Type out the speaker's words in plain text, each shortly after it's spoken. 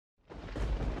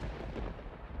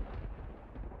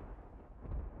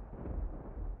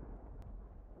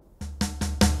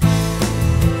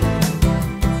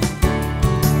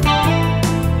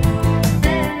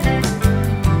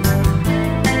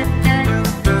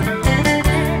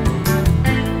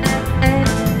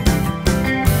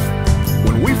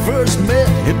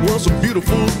was a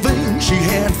beautiful thing. She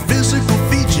had physical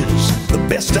features, the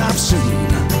best I've seen.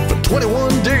 For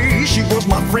 21 days she was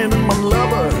my friend and my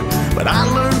lover, but I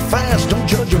learned fast, don't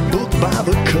judge a book by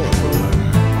the cover.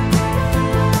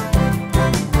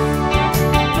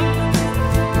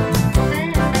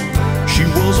 She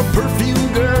was a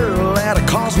perfume girl at a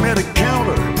cosmetic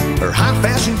counter. Her high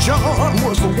fashion charm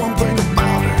was the one thing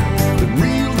about her that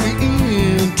reeled me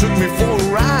in, took me for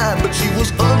a ride. But she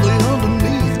was ugly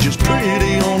underneath, just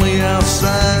pretty on the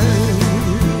outside.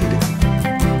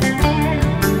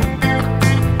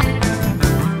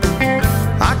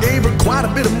 I gave her quite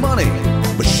a bit of money,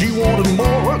 but she wanted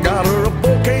more. Got her a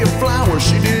bouquet of flowers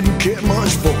she didn't care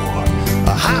much for.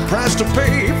 A high price to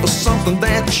pay for something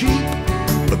that cheap,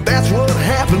 but that's what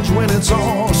happens when it's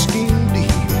all skin deep.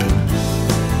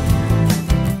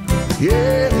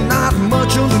 Yeah, not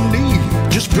much underneath,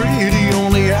 just pretty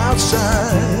on the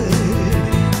outside.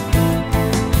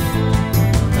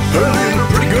 Her little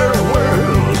pretty girl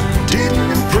world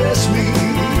didn't impress me.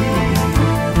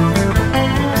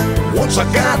 Once I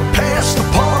got past the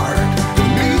part that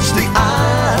meets the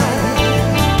eye,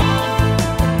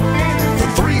 for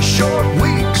 3 short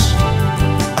weeks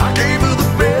I gave her the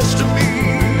best of me.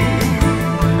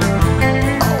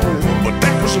 Oh, but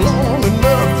that was long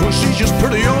enough when she's just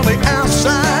pretty on the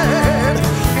outside.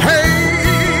 Hey,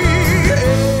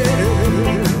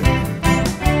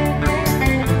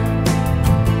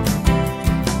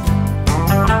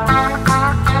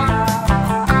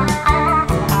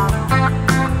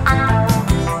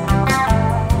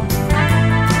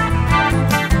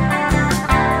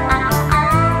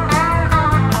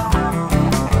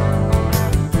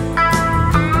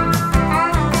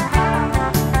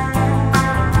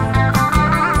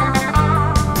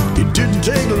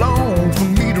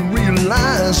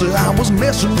 I was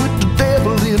messing with the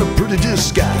devil in a pretty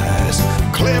disguise.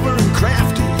 Clever and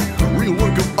crafty, a real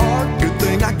work of art. Good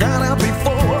thing I got out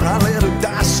before I let her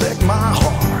dissect my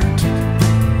heart.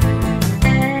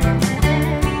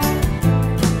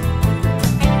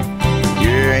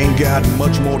 Yeah, ain't got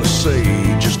much more to say,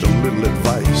 just a little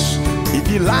advice. If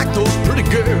you like those pretty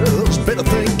girls, better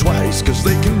think twice, 'cause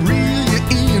they can reel you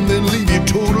in, then leave you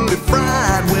totally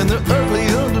fried when they're ugly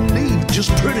underneath,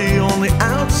 just pretty on the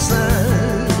outside.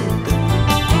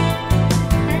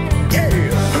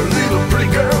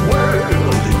 Girl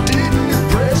world, it didn't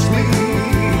impress me.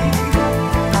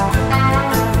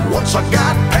 Once I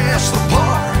got past the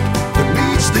part that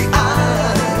meets the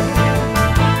eye,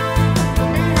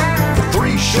 for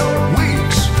 3 short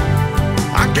weeks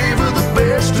I gave her the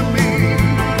best of me.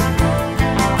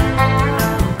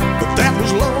 But that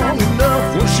was long enough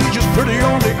when she's just pretty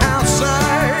on the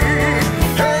outside.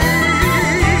 Hey,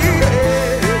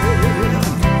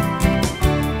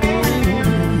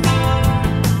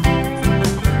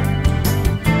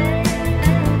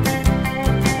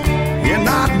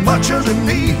 much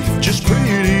underneath, just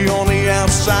pretty on the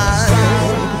outside.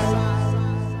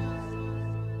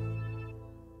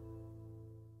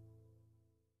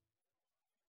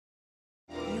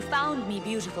 You found me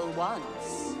beautiful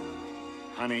once.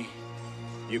 Honey,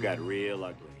 you got real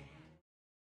ugly.